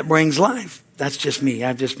 That brings life. That's just me.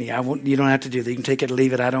 I'm just me. You don't have to do that. You can take it or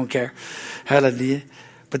leave it. I don't care. Hallelujah.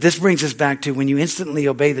 But this brings us back to when you instantly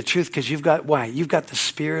obey the truth, because you've got the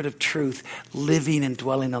Spirit of truth living and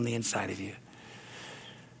dwelling on the inside of you.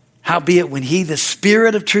 Howbeit, when the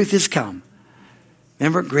Spirit of truth is come,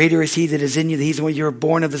 remember, greater is he that is in you. He's when you're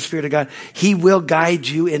born of the Spirit of God. He will guide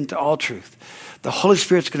you into all truth. The Holy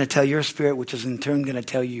Spirit's going to tell your spirit, which is in turn going to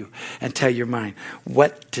tell you and tell your mind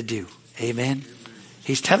what to do. Amen.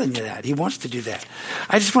 He's telling you that. He wants to do that.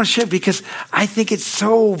 I just want to share because I think it's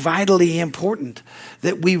so vitally important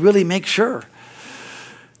that we really make sure.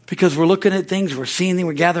 Because we're looking at things, we're seeing things,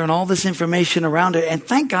 we're gathering all this information around it. And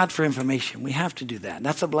thank God for information. We have to do that.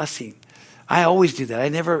 That's a blessing. I always do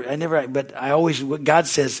that. But what God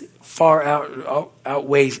says far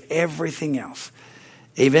outweighs everything else.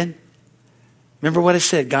 Amen. Remember what I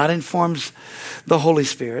said. God informs the Holy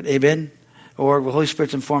Spirit. Amen. Or the Holy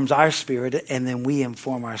Spirit informs our spirit, and then we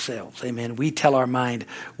inform ourselves. Amen. We tell our mind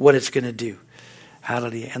what it's going to do.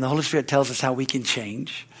 Hallelujah. And the Holy Spirit tells us how we can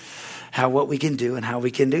change, what we can do, and how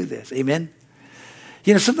we can do this. Amen.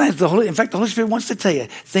 Sometimes the Holy Spirit wants to tell you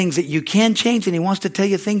things that you can change, and he wants to tell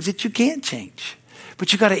you things that you can't change.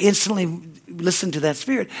 But you got to instantly listen to that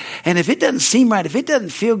Spirit. And if it doesn't seem right, if it doesn't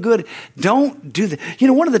feel good, don't do that.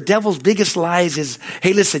 One of the devil's biggest lies is,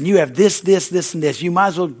 hey, listen, you have this, and this. You might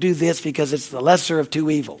as well do this because it's the lesser of two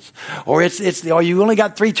evils. Or you only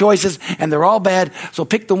got 3 choices and they're all bad, so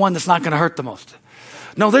pick the one that's not going to hurt the most.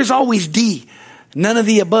 No, there's always D. None of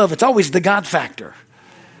the above. It's always the God factor.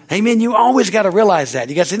 Amen. You always got to realize that.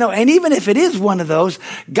 You got to say, no, and even if it is one of those,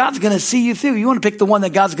 God's going to see you through. You want to pick the one that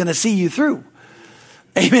God's going to see you through.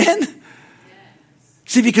 Amen. Yes.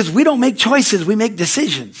 See, because we don't make choices, we make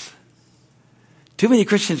decisions. Too many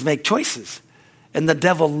Christians make choices, and the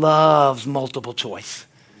devil loves multiple choice.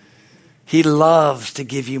 He loves to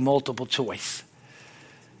give you multiple choice,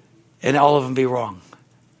 and all of them be wrong.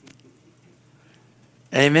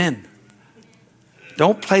 Amen.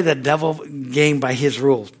 Don't play the devil game by his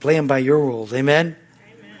rules. Play him by your rules. Amen.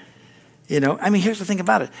 Here's the thing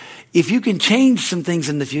about it. If you can change some things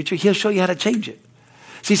in the future, he'll show you how to change it.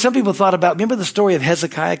 See, some people remember the story of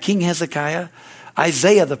Hezekiah, King Hezekiah?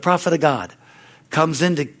 Isaiah, the prophet of God, comes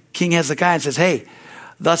into King Hezekiah and says, hey,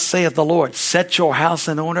 thus saith the Lord, set your house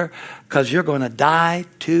in order because you're going to die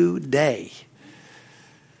today.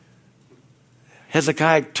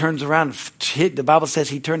 Hezekiah turns around, the Bible says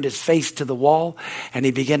he turned his face to the wall and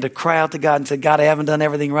he began to cry out to God and said, God, I haven't done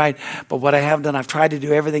everything right, but what I have done, I've tried to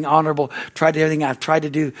do everything honorable, I've tried to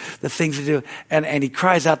do the things to do. And he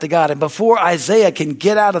cries out to God. And before Isaiah can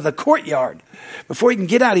get out of the courtyard, before he can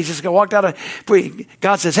get out, he's just going to walk out.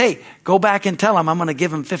 God says, hey, go back and tell him I'm going to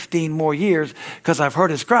give him 15 more years because I've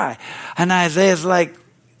heard his cry. And Isaiah's like,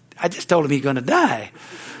 I just told him he's going to die.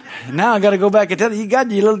 Now I got to go back and tell you,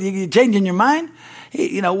 you changing your mind?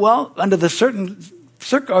 Under the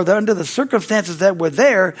circumstances that were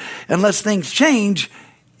there, unless things change,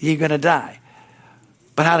 you're going to die.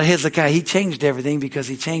 But how did Hezekiah? He changed everything because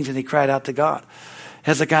he changed and he cried out to God.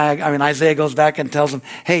 Isaiah goes back and tells him,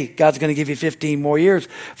 hey, God's going to give you 15 more years.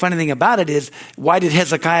 Funny thing about it is, why did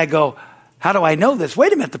Hezekiah go, how do I know this?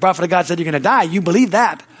 Wait a minute, the prophet of God said you're going to die. You believe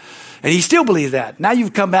that. And he still believes that. Now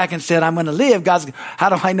you've come back and said, I'm going to live. How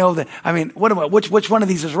do I know that? Which one of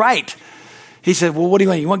these is right? He said, well, what do you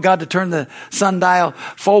want? You want God to turn the sundial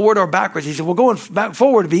forward or backwards? He said, well, going back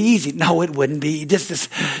forward would be easy. No, it wouldn't be.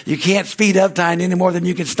 You can't speed up time any more than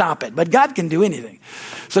you can stop it. But God can do anything.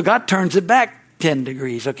 So God turns it back 10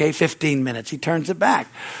 degrees, 15 minutes. He turns it back,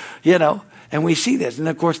 and we see this. And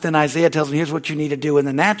of course, then Isaiah tells him, here's what you need to do in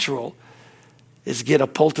the natural is get a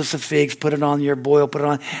poultice of figs, put it on your boil, put it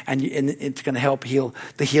on, and it's going to help heal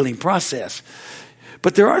the healing process.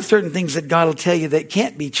 But there are certain things that God will tell you that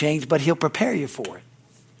can't be changed, but he'll prepare you for it.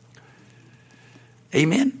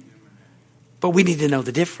 Amen? But we need to know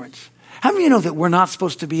the difference. How many of you know that we're not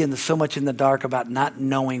supposed to be so much in the dark about not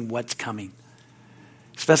knowing what's coming?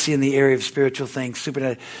 Especially in the area of spiritual things,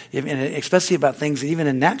 especially about things, even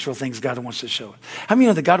in natural things, God wants to show it. How many of you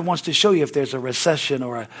know that God wants to show you if there's a recession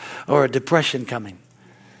or a depression coming?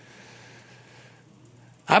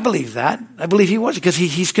 I believe that. I believe he wants it because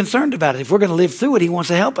he's concerned about it. If we're going to live through it, he wants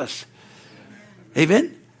to help us.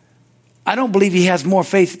 Amen? I don't believe he has more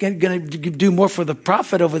faith, going to do more for the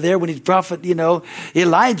prophet over there when he's prophet,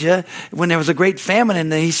 Elijah, when there was a great famine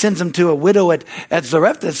and he sends him to a widow at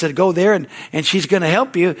Zarephath and said, go there and she's going to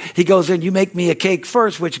help you. He goes there and you make me a cake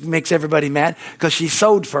first, which makes everybody mad because she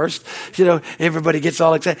sowed first. Everybody gets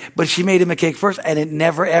all excited, but she made him a cake first and it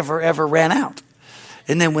never, ever, ever ran out.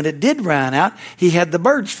 And then when it did run out, he had the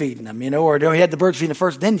birds feeding them, or he had the birds feeding them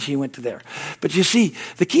first, then she went to there. But you see,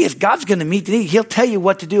 the key is God's going to meet the need. He'll tell you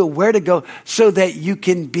what to do, where to go, so that you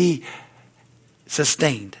can be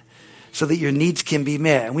sustained, so that your needs can be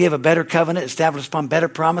met. And we have a better covenant established upon better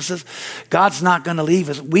promises. God's not going to leave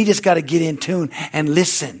us. We just got to get in tune and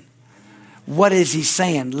listen. What is he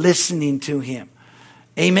saying? Listening to him.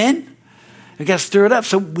 Amen? We've got to stir it up.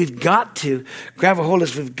 So we've got to grab a hold of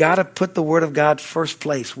this. We've got to put the Word of God first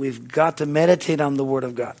place. We've got to meditate on the Word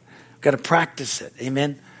of God. We've got to practice it.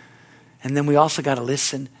 Amen. And then we also got to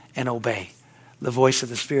listen and obey the voice of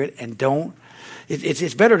the Spirit. And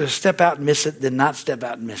it's better to step out and miss it than not step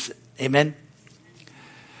out and miss it. Amen.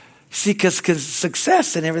 See, because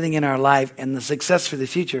success and everything in our life and the success for the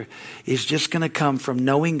future is just going to come from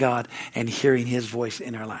knowing God and hearing his voice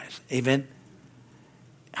in our lives. Amen.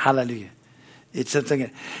 Hallelujah. It's something,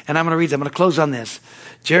 and I'm going to close on this.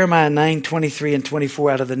 Jeremiah 9:23 and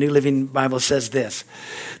 24 out of the New Living Bible says this.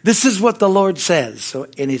 This is what the Lord says,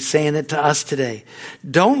 and he's saying it to us today.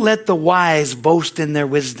 Don't let the wise boast in their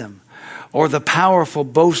wisdom, or the powerful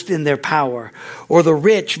boast in their power, or the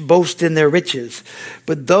rich boast in their riches.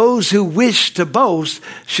 But those who wish to boast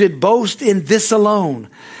should boast in this alone,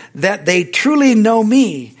 that they truly know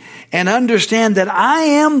me, and understand that I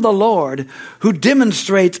am the Lord who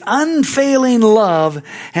demonstrates unfailing love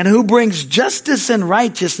and who brings justice and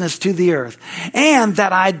righteousness to the earth, and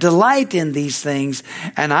that I delight in these things,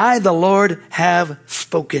 and I, the Lord, have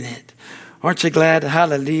spoken it. Aren't you glad,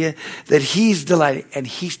 hallelujah, that he's delighted and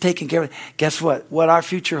he's taking care of it? Guess what? What our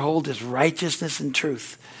future holds is righteousness and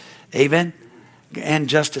truth. Amen? And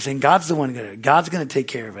justice. And God's the one God's going to take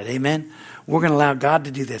care of it. Amen? We're going to allow God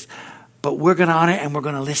to do this. But we're going to honor and we're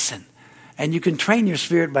going to listen. And you can train your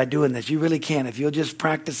spirit by doing this. You really can. If you'll just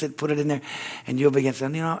practice it, put it in there, and you'll begin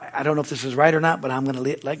saying, I don't know if this is right or not, but I'm going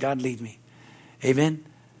to let God lead me. Amen?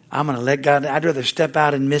 I'm going to let God. I'd rather step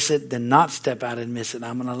out and miss it than not step out and miss it.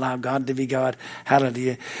 I'm going to allow God to be God.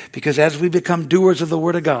 Hallelujah. Because as we become doers of the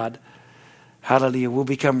Word of God, hallelujah, we'll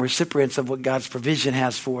become recipients of what God's provision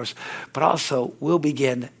has for us. But also, we'll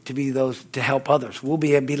begin to be those to help others. We'll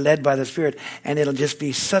be led by the Spirit, and it'll just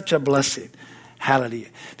be such a blessing. Hallelujah.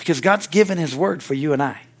 Because God's given his word for you and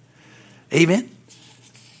I. Amen.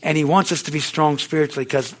 And he wants us to be strong spiritually,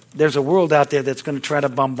 because there's a world out there that's going to try to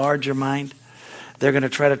bombard your mind. They're going to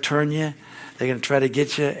try to turn you. They're going to try to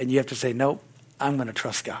get you. And you have to say, nope, I'm going to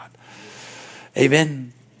trust God.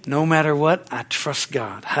 Amen. No matter what, I trust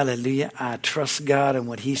God. Hallelujah. I trust God and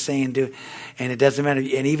what he's saying do. And it doesn't matter.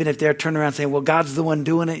 And even if they're turning around saying, well, God's the one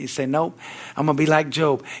doing it, you say, nope, I'm going to be like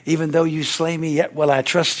Job. Even though you slay me, yet will I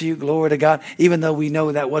trust you. Glory to God. Even though we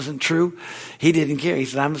know that wasn't true, he didn't care. He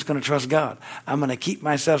said, I'm just going to trust God. I'm going to keep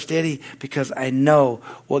myself steady because I know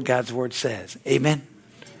what God's word says. Amen.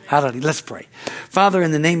 Hallelujah. Let's pray. Father,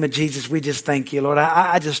 in the name of Jesus, we just thank you, Lord.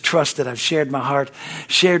 I just trust that I've shared my heart,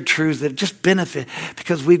 shared truths that just benefit,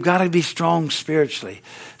 because we've got to be strong spiritually.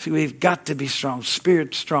 See, we've got to be strong,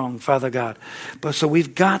 spirit strong, Father God. But so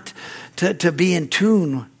we've got to be in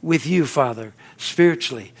tune with you, Father,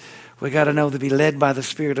 spiritually. We got to know to be led by the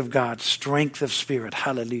Spirit of God, strength of spirit.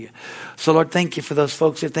 Hallelujah. So, Lord, thank you for those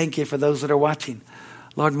folks here. Thank you for those that are watching.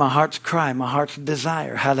 Lord, my heart's cry, my heart's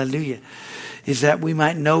desire, hallelujah, is that we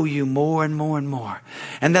might know you more and more and more.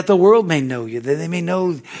 And that the world may know you, that they may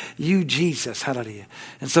know you, Jesus. Hallelujah.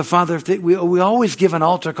 And so, Father, we always give an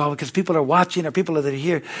altar call because people are watching or people that are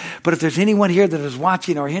here. But if there's anyone here that is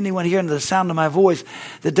watching or anyone here under the sound of my voice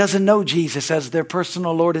that doesn't know Jesus as their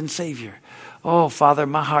personal Lord and Savior, oh, Father,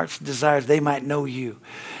 my heart's desires they might know you.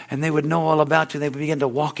 And they would know all about you. They would begin to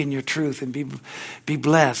walk in your truth and be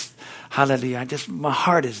blessed. Hallelujah. My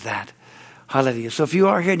heart is that. Hallelujah. So if you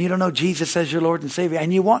are here and you don't know Jesus as your Lord and Savior,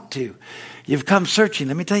 and you want to, you've come searching.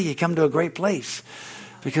 Let me tell you come to a great place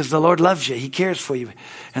because the Lord loves you. He cares for you.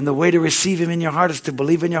 And the way to receive him in your heart is to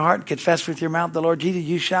believe in your heart and confess with your mouth the Lord Jesus.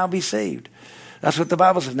 You shall be saved. That's what the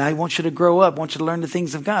Bible says. Now he wants you to grow up, wants you to learn the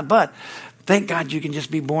things of God. But thank God you can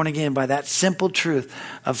just be born again by that simple truth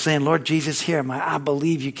of saying, Lord Jesus, here am I. I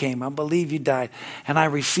believe you came. I believe you died. And I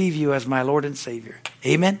receive you as my Lord and Savior.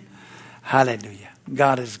 Amen. Hallelujah.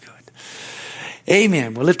 God is good.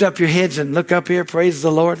 Amen. Well, lift up your heads and look up here. Praise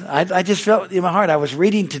the Lord. I just felt in my heart, I was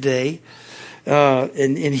reading today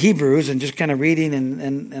in Hebrews and just kind of reading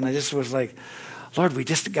and I just was like, Lord, we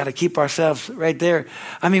just got to keep ourselves right there.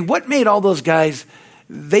 I mean, what made all those guys,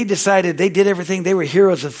 they decided they did everything. They were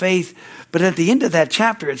heroes of faith. But at the end of that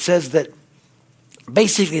chapter, it says that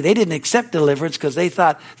basically, they didn't accept deliverance because they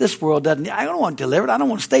thought, this world doesn't, I don't want delivered. I don't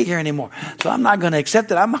want to stay here anymore. So I'm not going to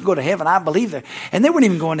accept it. I'm going to go to heaven. I believe it. And they weren't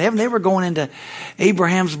even going to heaven. They were going into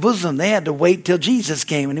Abraham's bosom. They had to wait till Jesus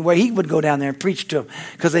came and where he would go down there and preach to them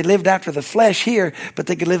because they lived after the flesh here, but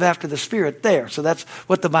they could live after the spirit there. So that's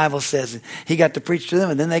what the Bible says. He got to preach to them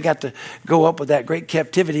and then they got to go up with that great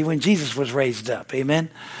captivity when Jesus was raised up. Amen.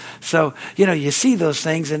 So, you see those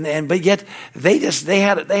things but yet they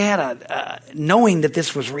had a knowing that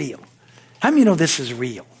this was real. How many of you know this is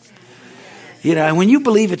real? And when you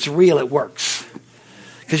believe it's real, it works.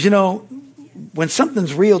 Because, when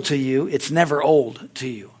something's real to you, it's never old to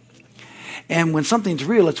you. And when something's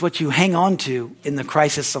real, it's what you hang on to in the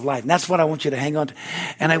crisis of life. And that's what I want you to hang on to.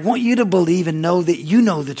 And I want you to believe and know that you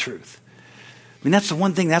know the truth. I mean, that's the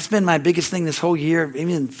one thing. That's been my biggest thing this whole year,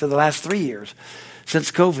 even for the last 3 years.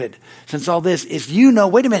 Since COVID, since all this, is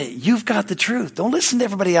wait a minute, you've got the truth. Don't listen to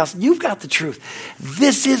everybody else. You've got the truth.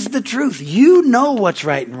 This is the truth. You know what's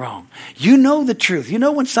right and wrong. You know the truth. You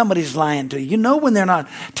know when somebody's lying to you. You know when they're not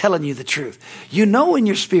telling you the truth. You know in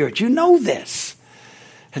your spirit. You know this.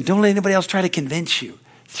 And don't let anybody else try to convince you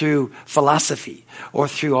through philosophy or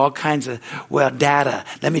through all kinds of, data.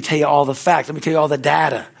 Let me tell you all the facts. Let me tell you all the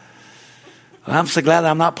data. Well, I'm so glad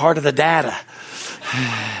I'm not part of the data.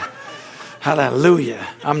 Hallelujah.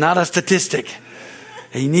 I'm not a statistic.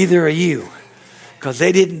 And neither are you. Because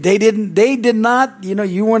they did not,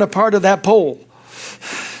 you weren't a part of that poll.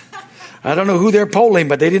 I don't know who they're polling,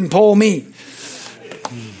 but they didn't poll me.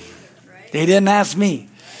 They didn't ask me.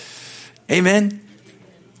 Amen.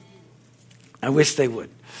 I wish they would.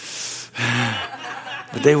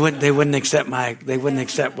 But they wouldn't accept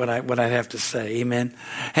what I have to say. Amen.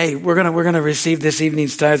 Hey, we're gonna receive this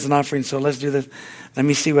evening's tithes and offerings. So let's do this. Let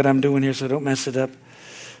me see what I'm doing here so I don't mess it up.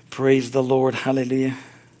 Praise the Lord. Hallelujah.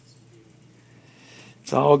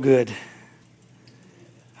 It's all good.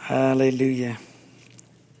 Hallelujah.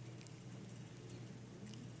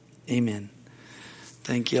 Amen.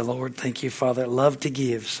 Thank you, Lord. Thank you, Father. Love to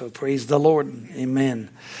give. So praise the Lord. Amen.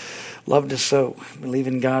 Love to sow. Believe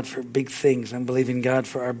in God for big things. I'm believing God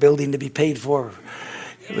for our building to be paid for.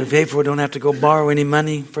 We pay for it. Don't have to go borrow any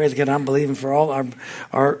money. Praise God. I'm believing for all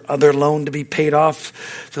our other loan to be paid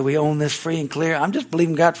off. So we own this free and clear. I'm just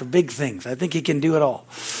believing God for big things. I think he can do it all.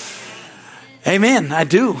 Amen. I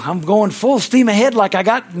do. I'm going full steam ahead like I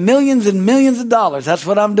got millions and millions of dollars. That's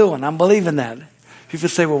what I'm doing. I'm believing that. People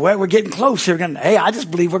say, well, we're getting close here. Hey, I just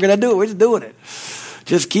believe we're going to do it. We're just doing it.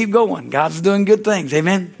 Just keep going. God's doing good things.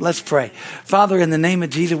 Amen. Let's pray. Father, in the name of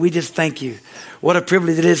Jesus, we just thank you. What a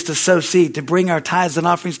privilege it is to sow seed, to bring our tithes and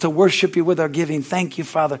offerings, to worship you with our giving. Thank you,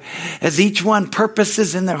 Father. As each one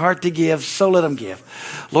purposes in their heart to give, so let them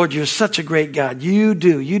give. Lord, you're such a great God. You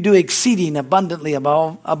do exceeding abundantly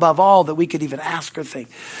above all that we could even ask or think.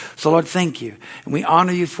 So Lord, thank you. And we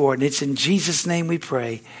honor you for it. And it's in Jesus' name we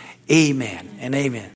pray. Amen and amen.